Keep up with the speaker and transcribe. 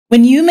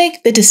When you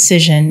make the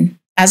decision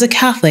as a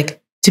Catholic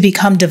to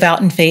become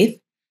devout in faith,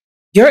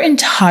 your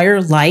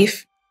entire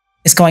life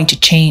is going to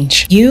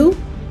change. You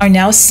are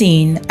now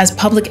seen as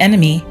public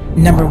enemy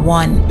number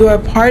one. You are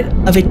a part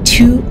of a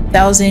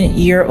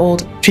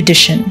 2,000-year-old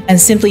tradition, and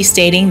simply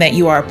stating that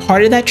you are a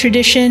part of that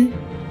tradition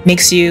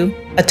makes you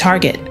a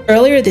target.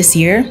 Earlier this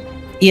year,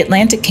 The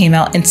Atlantic came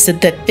out and said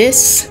that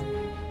this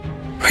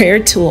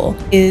prayer tool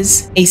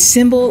is a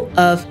symbol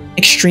of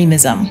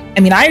extremism. I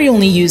mean, I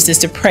only use this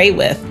to pray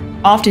with,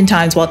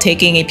 oftentimes while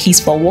taking a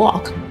peaceful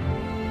walk.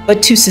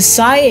 But to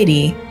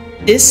society,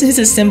 this is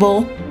a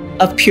symbol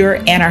of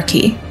pure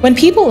anarchy. When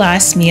people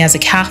ask me as a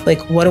Catholic,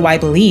 what do I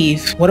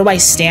believe? What do I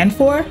stand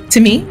for?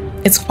 To me,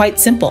 it's quite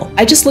simple.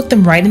 I just look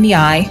them right in the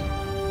eye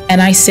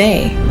and I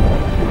say,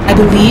 I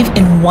believe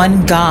in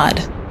one God,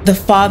 the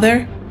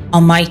Father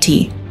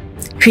Almighty,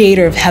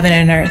 creator of heaven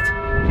and earth,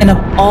 and of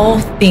all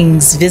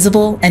things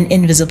visible and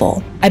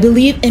invisible. I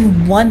believe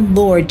in one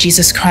Lord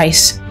Jesus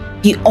Christ,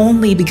 the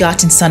only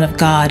begotten Son of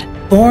God,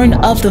 born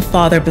of the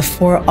Father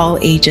before all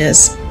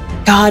ages,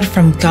 God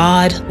from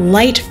God,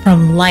 light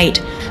from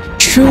light,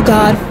 true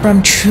God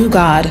from true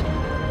God,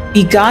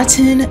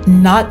 begotten,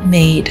 not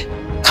made,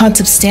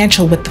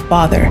 consubstantial with the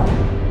Father.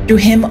 Through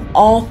him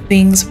all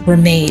things were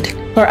made.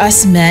 For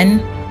us men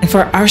and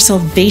for our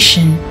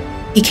salvation,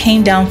 he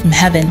came down from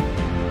heaven,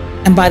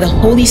 and by the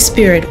Holy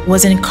Spirit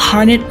was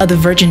incarnate of the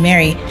Virgin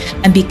Mary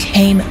and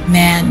became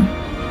man.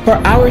 For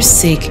our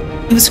sake,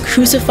 he was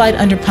crucified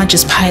under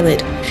Pontius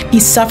Pilate. He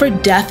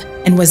suffered death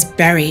and was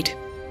buried,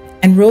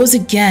 and rose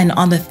again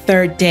on the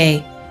third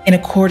day in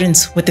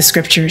accordance with the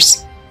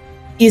scriptures.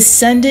 He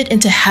ascended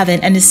into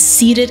heaven and is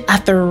seated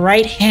at the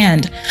right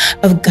hand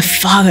of the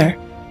Father.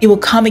 He will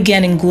come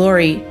again in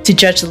glory to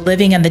judge the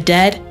living and the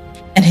dead,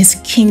 and his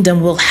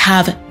kingdom will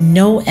have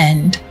no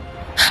end.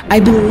 I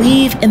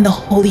believe in the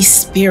Holy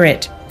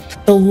Spirit,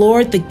 the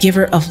Lord, the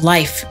giver of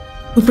life,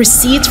 who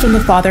proceeds from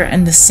the Father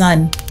and the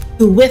Son,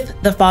 who with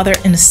the Father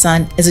and the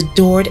Son is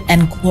adored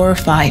and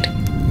glorified,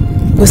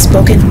 who has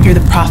spoken through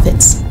the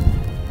prophets.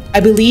 I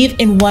believe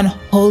in one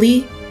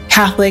holy,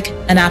 Catholic,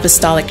 and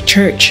Apostolic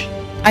Church.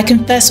 I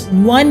confess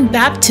one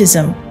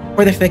baptism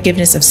for the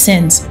forgiveness of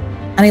sins,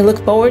 and I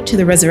look forward to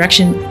the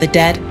resurrection of the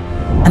dead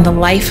and the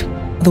life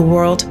of the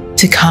world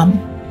to come.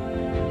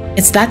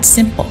 It's that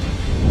simple.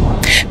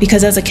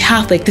 Because as a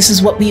Catholic, this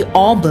is what we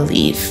all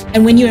believe.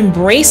 And when you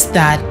embrace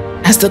that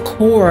as the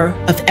core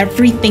of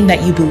everything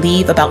that you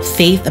believe about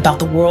faith, about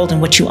the world, and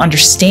what you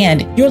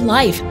understand, your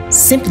life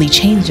simply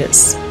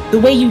changes. The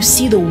way you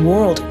see the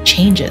world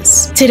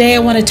changes. Today, I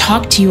want to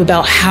talk to you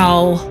about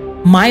how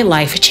my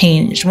life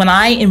changed when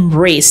I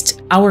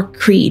embraced our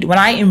creed, when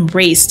I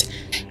embraced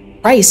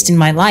Christ in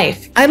my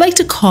life. I like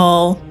to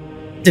call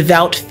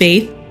devout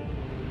faith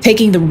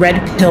taking the red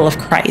pill of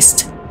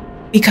Christ.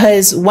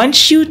 Because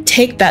once you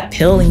take that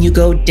pill and you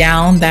go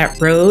down that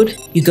road,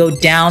 you go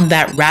down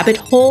that rabbit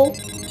hole,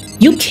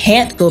 you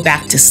can't go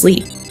back to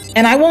sleep.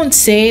 And I won't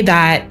say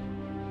that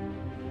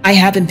I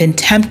haven't been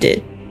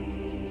tempted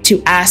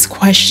to ask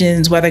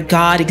questions whether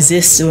God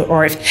exists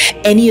or if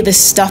any of the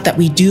stuff that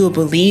we do or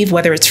believe,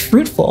 whether it's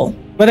fruitful,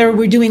 whether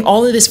we're doing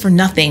all of this for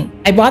nothing.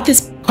 I brought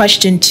this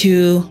question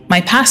to my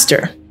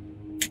pastor,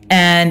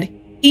 and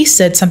he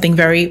said something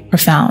very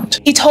profound.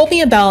 He told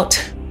me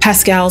about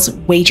Pascal's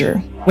wager,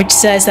 which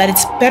says that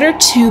it's better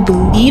to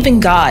believe in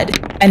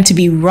God and to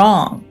be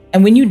wrong.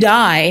 And when you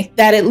die,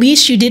 that at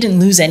least you didn't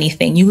lose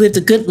anything. You lived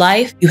a good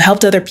life, you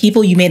helped other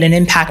people, you made an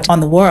impact on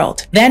the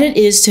world. Than it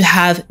is to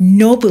have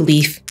no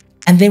belief,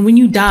 and then when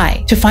you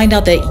die, to find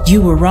out that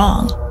you were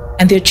wrong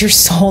and that your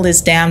soul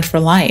is damned for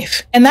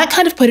life. And that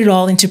kind of put it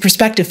all into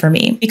perspective for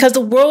me, because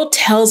the world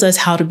tells us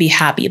how to be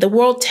happy. The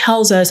world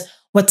tells us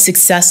what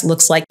success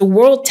looks like. The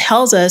world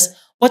tells us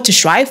what to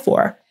strive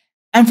for.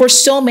 And for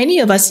so many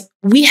of us,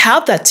 we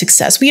have that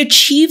success. We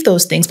achieve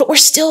those things, but we're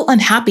still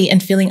unhappy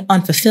and feeling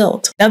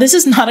unfulfilled. Now, this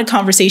is not a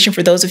conversation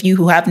for those of you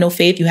who have no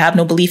faith, you have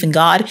no belief in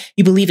God,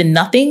 you believe in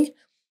nothing.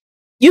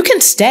 You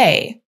can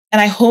stay. And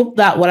I hope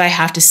that what I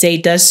have to say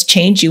does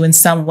change you in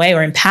some way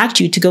or impact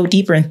you to go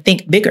deeper and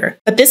think bigger.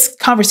 But this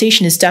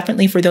conversation is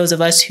definitely for those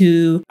of us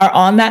who are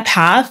on that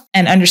path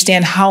and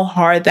understand how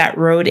hard that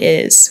road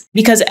is.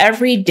 Because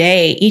every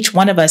day, each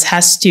one of us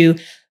has to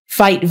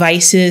fight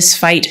vices,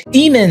 fight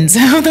demons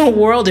of the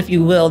world, if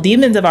you will,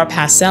 demons of our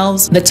past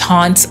selves, the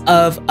taunts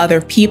of other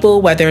people,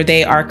 whether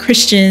they are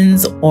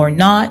Christians or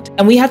not.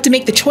 And we have to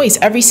make the choice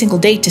every single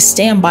day to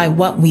stand by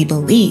what we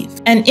believe.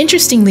 And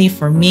interestingly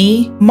for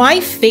me, my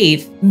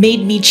faith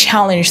made me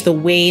challenge the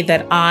way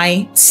that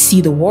I see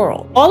the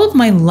world. All of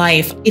my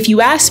life, if you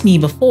asked me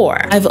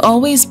before, I've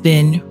always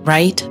been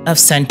right of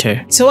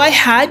center. So I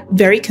had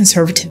very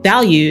conservative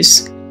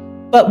values.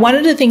 But one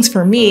of the things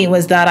for me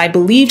was that I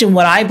believed in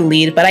what I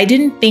believed, but I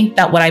didn't think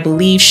that what I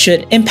believed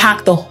should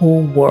impact the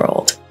whole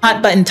world.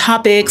 Hot button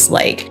topics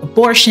like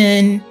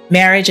abortion,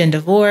 marriage and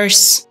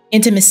divorce,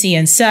 intimacy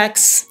and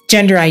sex,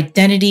 gender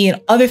identity, and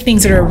other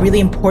things that are really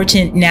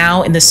important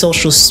now in the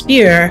social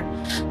sphere,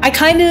 I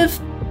kind of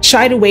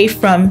shied away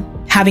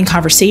from having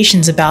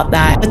conversations about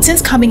that. But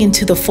since coming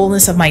into the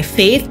fullness of my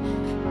faith,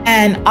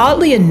 And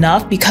oddly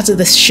enough, because of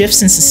the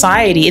shifts in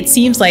society, it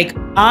seems like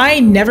I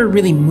never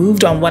really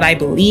moved on what I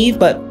believe,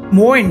 but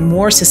more and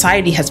more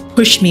society has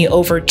pushed me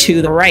over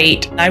to the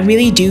right. I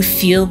really do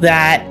feel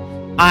that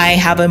I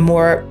have a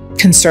more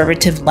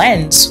conservative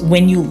lens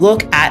when you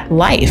look at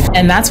life.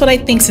 And that's what I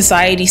think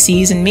society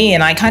sees in me.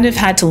 And I kind of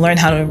had to learn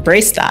how to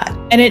embrace that.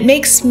 And it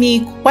makes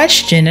me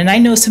question, and I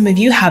know some of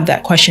you have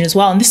that question as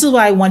well. And this is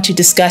what I want to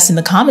discuss in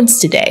the comments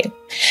today.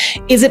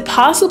 Is it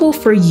possible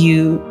for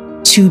you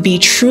to be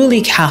truly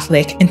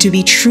Catholic and to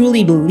be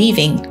truly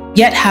believing,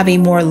 yet have a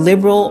more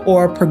liberal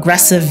or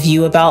progressive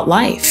view about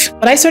life?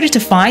 What I started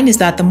to find is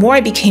that the more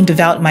I became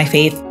devout in my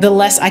faith, the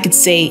less I could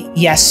say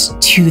yes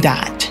to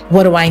that.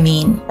 What do I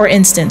mean? For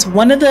instance,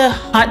 one of the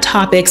hot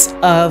topics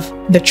of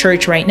the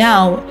church right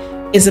now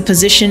is the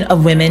position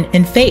of women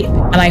in faith.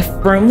 And I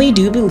firmly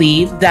do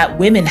believe that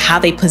women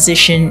have a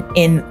position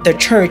in the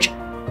church,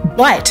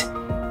 but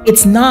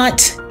it's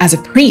not as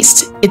a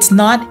priest. It's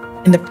not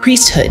in the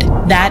priesthood.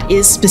 That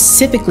is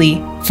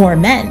specifically for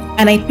men.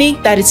 And I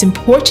think that it's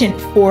important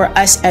for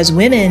us as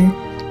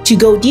women to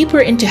go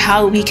deeper into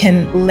how we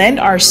can lend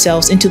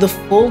ourselves into the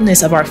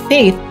fullness of our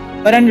faith,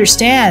 but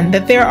understand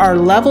that there are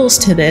levels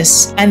to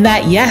this, and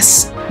that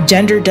yes,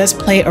 gender does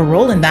play a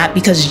role in that,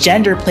 because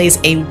gender plays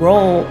a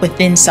role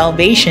within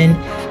salvation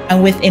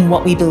and within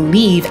what we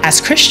believe as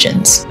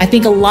Christians. I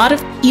think a lot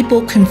of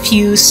people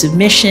confuse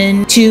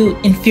submission to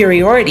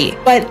inferiority,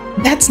 but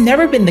that's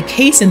never been the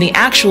case in the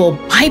actual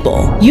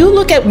Bible. You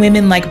look at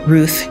women like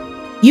Ruth,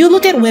 you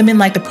look at women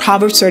like the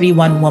Proverbs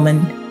 31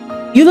 woman,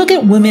 you look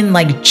at women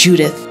like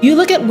Judith, you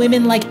look at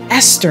women like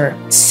Esther,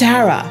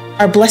 Sarah,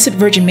 our Blessed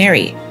Virgin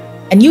Mary,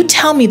 and you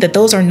tell me that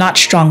those are not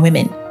strong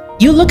women.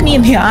 You look me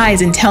in the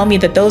eyes and tell me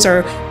that those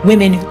are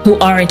women who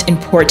aren't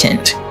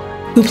important,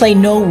 who play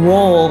no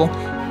role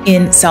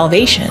in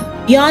salvation.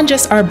 Beyond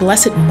just our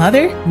Blessed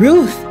Mother,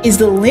 Ruth is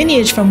the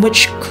lineage from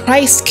which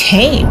Christ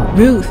came.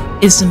 Ruth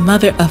is the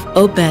mother of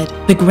Obed,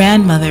 the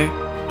grandmother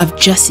of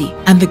Jesse,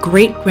 and the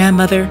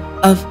great-grandmother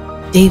of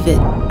David,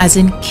 as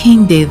in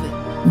King David,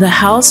 the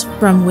house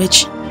from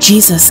which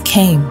Jesus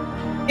came.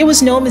 There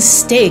was no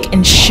mistake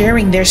in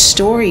sharing their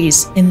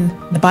stories in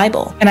the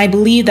Bible. And I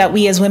believe that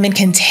we as women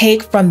can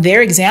take from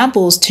their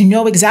examples to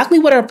know exactly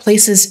what our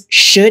places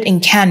should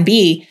and can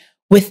be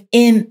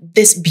within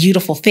this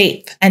beautiful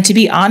faith. And to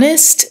be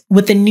honest,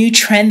 with the new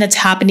trend that's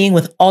happening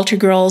with altar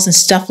girls and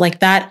stuff like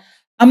that,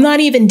 I'm not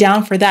even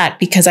down for that,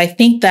 because I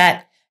think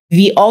that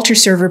the altar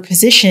server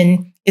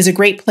position is a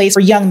great place for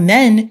young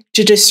men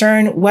to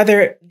discern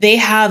whether they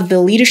have the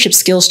leadership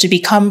skills to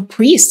become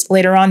priests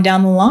later on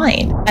down the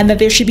line, and that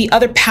there should be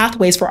other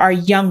pathways for our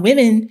young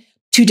women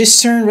to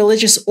discern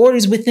religious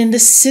orders within the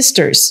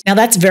sisters. Now,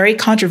 that's very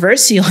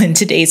controversial in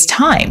today's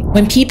time.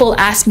 When people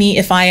ask me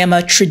if I am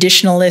a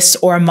traditionalist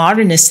or a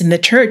modernist in the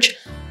church,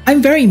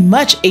 I'm very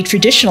much a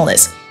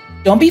traditionalist.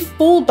 Don't be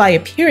fooled by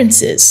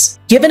appearances.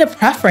 Given a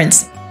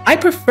preference, I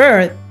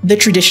prefer the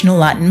traditional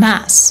Latin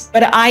Mass,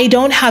 but I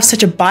don't have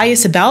such a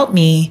bias about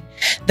me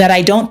that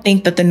I don't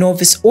think that the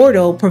Novus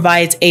Ordo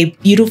provides a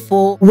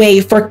beautiful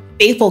way for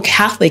faithful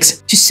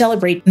Catholics to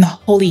celebrate in the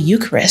Holy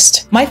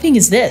Eucharist. My thing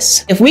is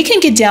this: if we can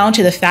get down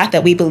to the fact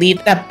that we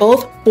believe that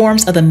both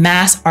forms of the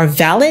Mass are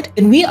valid,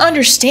 then we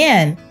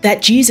understand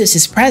that Jesus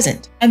is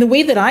present. And the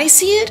way that I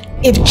see it,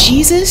 if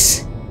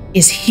Jesus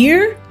is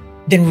here,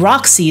 then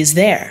Roxy is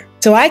there.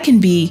 So I can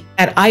be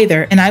at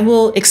either, and I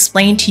will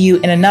explain to you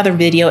in another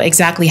video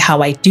exactly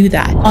how I do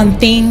that. On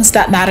things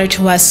that matter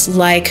to us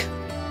like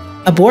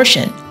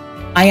abortion,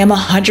 I am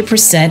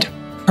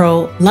 100%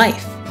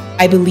 pro-life.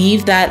 I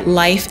believe that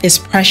life is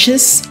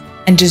precious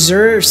and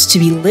deserves to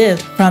be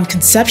lived from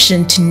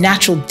conception to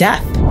natural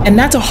death. And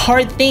that's a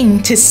hard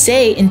thing to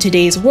say in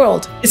today's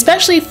world,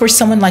 especially for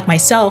someone like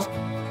myself,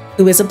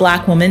 who is a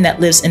Black woman that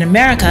lives in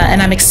America,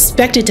 and I'm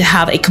expected to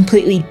have a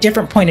completely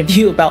different point of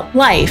view about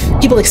life.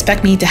 People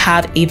expect me to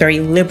have a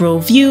very liberal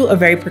view, a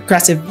very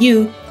progressive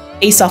view,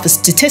 based off of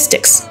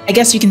statistics. I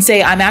guess you can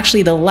say I'm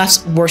actually the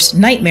left's worst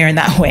nightmare in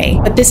that way.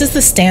 But this is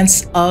the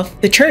stance of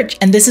the church,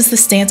 and this is the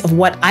stance of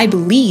what I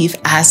believe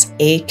as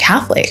a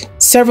Catholic.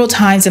 Several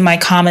times in my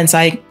comments,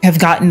 I have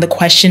gotten the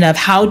question of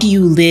how do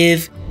you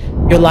live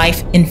your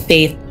life in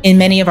faith in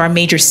many of our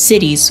major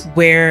cities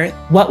where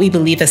what we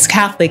believe as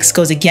Catholics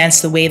goes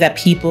against the way that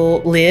people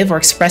live or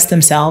express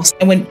themselves.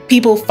 And when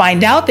people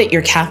find out that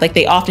you're Catholic,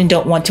 they often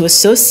don't want to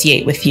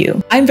associate with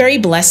you. I'm very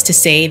blessed to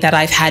say that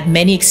I've had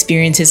many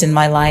experiences in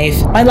my life.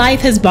 My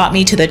life has brought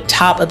me to the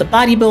top of the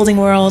bodybuilding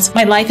world.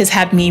 My life has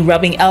had me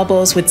rubbing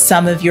elbows with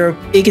some of your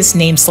biggest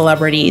name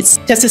celebrities,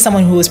 just as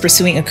someone who is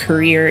pursuing a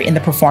career in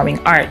the performing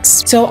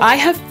arts. So I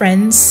have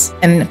friends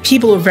and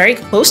people who are very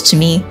close to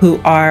me who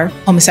are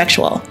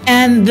homosexual.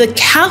 And the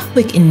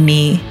Catholic in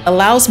me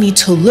allows me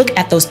to look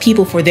at those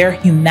people for their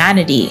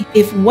humanity.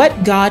 If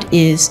what God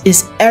is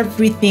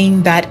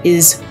everything that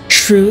is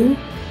true,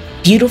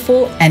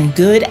 beautiful, and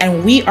good,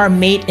 and we are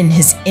made in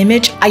His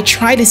image, I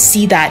try to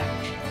see that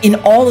in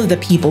all of the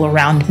people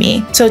around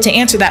me. So to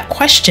answer that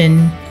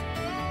question,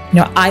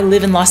 I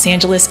live in Los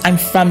Angeles. I'm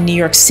from New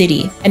York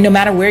City. And no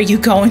matter where you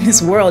go in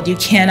this world, you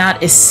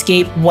cannot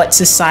escape what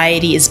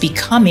society is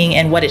becoming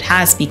and what it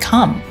has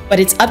become. But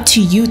it's up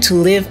to you to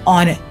live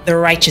on the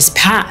righteous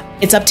path.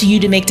 It's up to you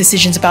to make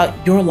decisions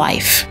about your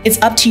life.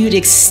 It's up to you to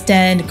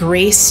extend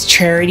grace,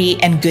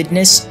 charity, and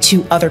goodness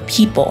to other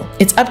people.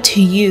 It's up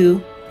to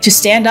you to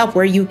stand up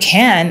where you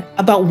can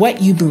about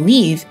what you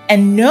believe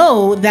and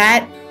know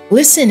that,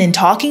 listen, in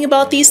talking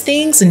about these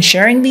things and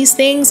sharing these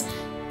things,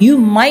 you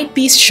might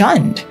be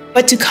shunned.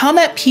 But to come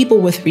at people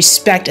with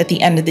respect at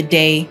the end of the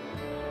day,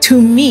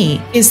 to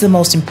me, is the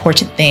most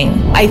important thing.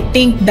 I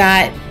think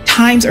that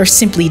times are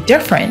simply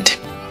different.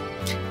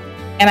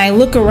 And I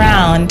look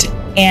around,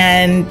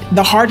 and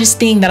the hardest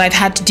thing that I've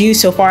had to do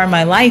so far in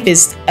my life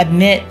is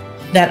admit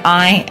that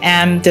I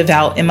am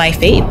devout in my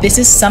faith. This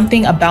is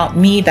something about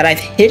me that I've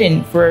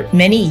hidden for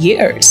many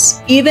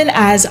years. Even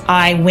as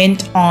I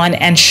went on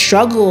and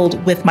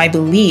struggled with my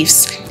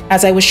beliefs,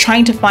 as I was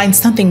trying to find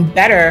something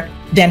better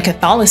than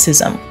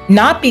Catholicism,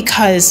 not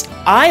because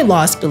I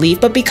lost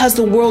belief, but because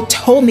the world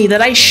told me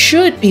that I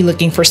should be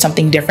looking for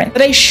something different,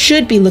 that I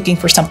should be looking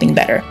for something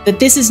better, that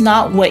this is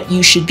not what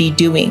you should be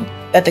doing,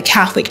 that the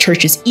Catholic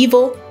Church is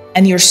evil,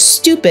 and you're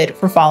stupid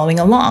for following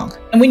along.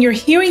 And when you're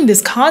hearing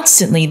this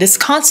constantly, this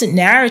constant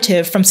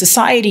narrative from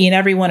society and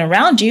everyone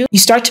around you, you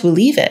start to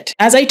believe it.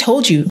 As I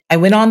told you, I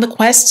went on the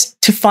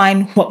quest to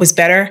find what was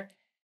better,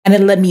 and it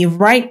led me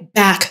right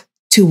back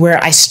to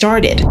where I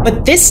started.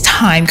 But this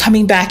time,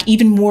 coming back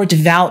even more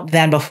devout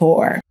than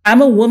before. I'm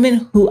a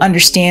woman who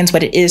understands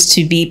what it is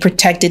to be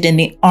protected in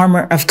the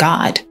armor of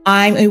God.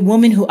 I'm a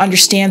woman who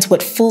understands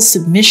what full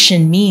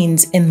submission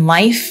means in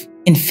life,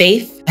 in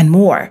faith, and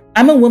more.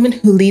 I'm a woman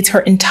who leads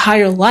her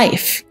entire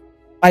life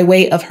by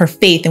way of her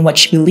faith in what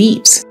she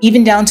believes,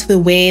 even down to the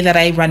way that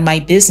I run my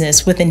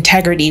business with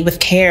integrity, with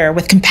care,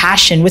 with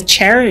compassion, with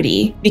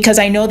charity, because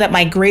I know that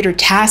my greater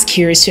task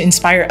here is to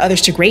inspire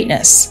others to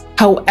greatness,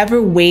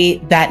 however way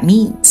that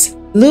means.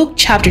 Luke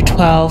chapter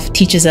 12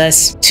 teaches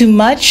us, "To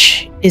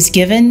much is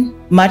given,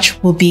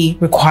 much will be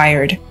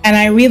required." And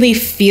I really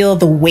feel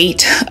the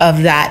weight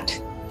of that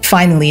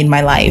finally in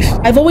my life.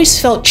 I've always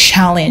felt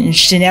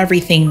challenged in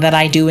everything that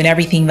I do and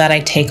everything that I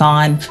take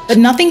on, but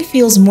nothing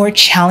feels more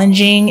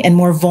challenging and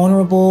more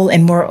vulnerable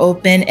and more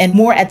open and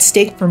more at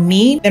stake for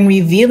me than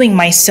revealing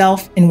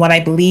myself in what I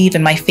believe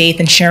and my faith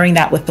and sharing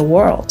that with the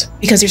world.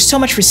 Because there's so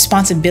much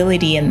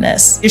responsibility in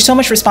this. There's so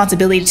much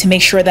responsibility to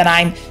make sure that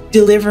I'm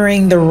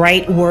delivering the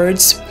right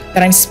words,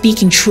 that I'm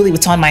speaking truly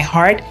what's on my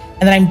heart,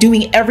 and that I'm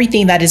doing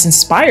everything that is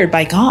inspired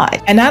by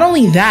God. And not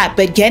only that,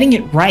 but getting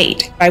it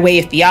right by way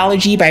of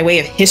theology, by way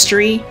of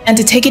history, and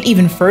to take it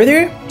even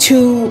further,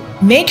 to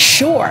make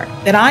sure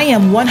that I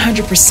am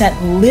 100%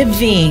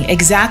 living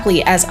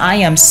exactly as I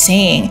am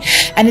saying.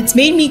 And it's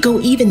made me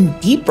go even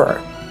deeper.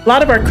 A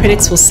lot of our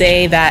critics will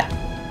say that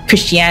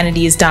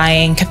Christianity is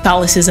dying,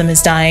 Catholicism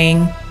is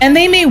dying, and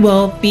they may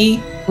well be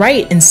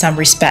right in some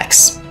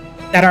respects,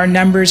 that our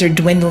numbers are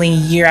dwindling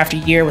year after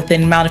year with the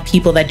amount of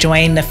people that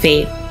join the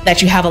faith, that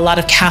you have a lot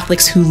of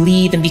Catholics who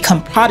leave and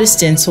become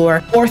Protestants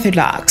or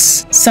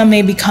Orthodox. Some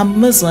may become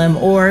Muslim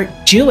or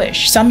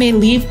Jewish. Some may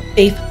leave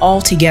faith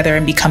altogether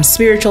and become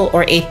spiritual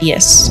or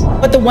atheists.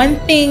 But the one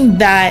thing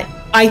that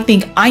I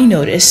think I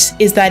notice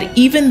is that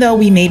even though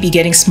we may be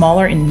getting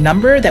smaller in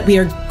number, that we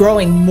are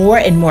growing more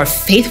and more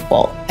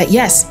faithful. That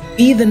yes,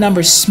 be the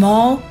numbers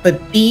small,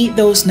 but be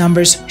those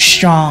numbers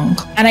strong.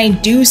 And I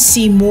do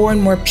see more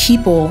and more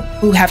people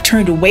who have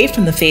turned away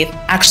from the faith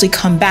actually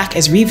come back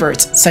as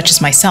reverts, such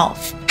as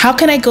myself. How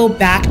can I go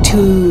back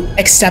to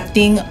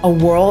accepting a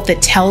world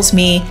that tells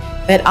me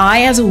that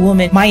I, as a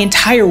woman, my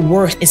entire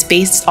worth is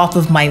based off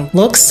of my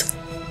looks,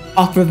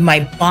 off of my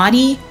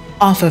body,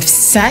 off of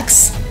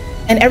sex,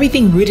 and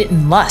everything rooted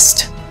in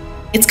lust?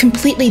 It's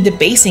completely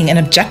debasing and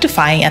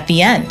objectifying at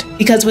the end.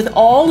 Because with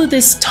all of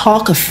this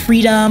talk of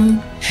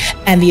freedom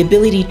and the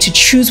ability to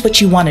choose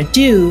what you want to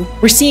do,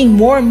 we're seeing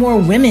more and more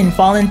women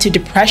fall into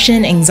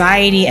depression,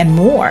 anxiety, and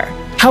more.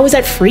 How is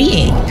that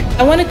freeing?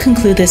 I want to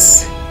conclude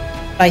this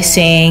by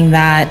saying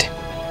that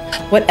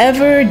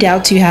whatever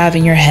doubts you have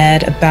in your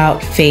head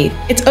about faith,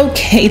 it's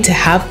okay to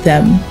have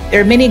them.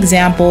 There are many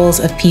examples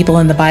of people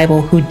in the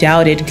Bible who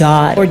doubted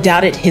God or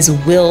doubted His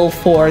will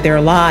for their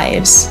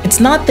lives. It's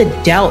not the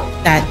doubt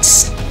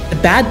that's the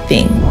bad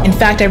thing. In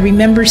fact, I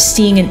remember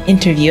seeing an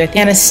interview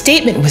and a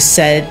statement was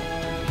said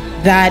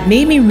that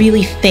made me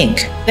really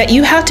think that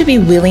you have to be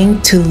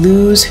willing to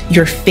lose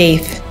your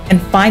faith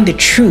and find the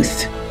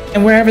truth.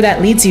 And wherever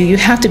that leads you, you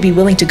have to be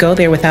willing to go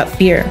there without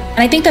fear. And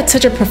I think that's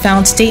such a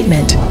profound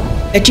statement,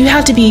 that you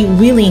have to be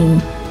willing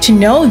to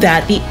know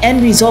that the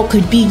end result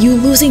could be you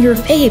losing your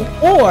faith,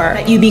 or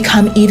that you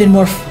become even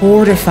more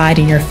fortified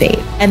in your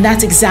faith. And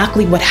that's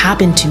exactly what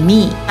happened to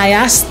me. I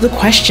asked the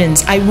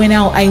questions, I went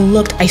out, I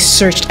looked, I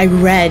searched, I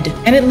read,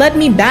 and it led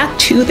me back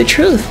to the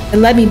truth. It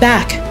led me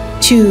back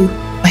to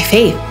my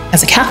faith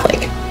as a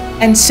Catholic.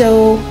 And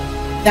so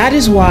that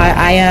is why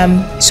I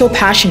am so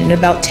passionate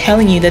about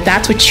telling you that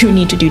that's what you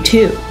need to do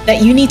too.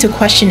 That you need to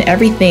question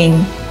everything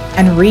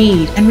and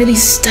read and really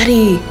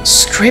study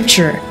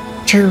scripture.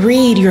 to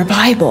read your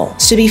Bible,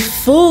 to be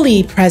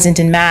fully present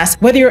in Mass,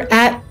 whether you're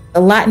at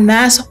a Latin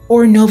Mass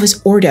or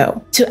Novus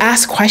Ordo, to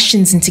ask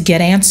questions and to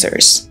get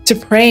answers, to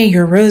pray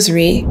your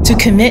rosary, to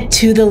commit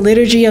to the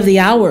liturgy of the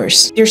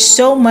hours. There's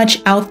so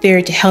much out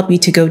there to help you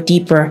to go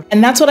deeper.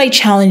 And that's what I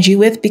challenge you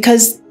with,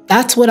 because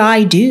that's what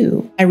I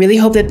do. I really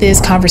hope that this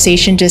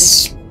conversation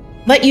just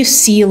let you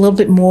see a little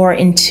bit more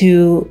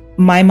into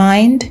my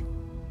mind,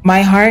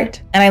 my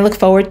heart, and I look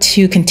forward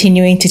to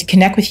continuing to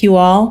connect with you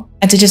all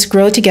and to just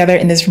grow together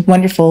in this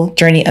wonderful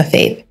journey of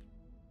faith.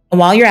 And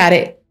while you're at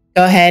it,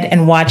 go ahead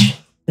and watch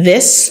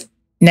this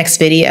next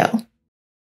video.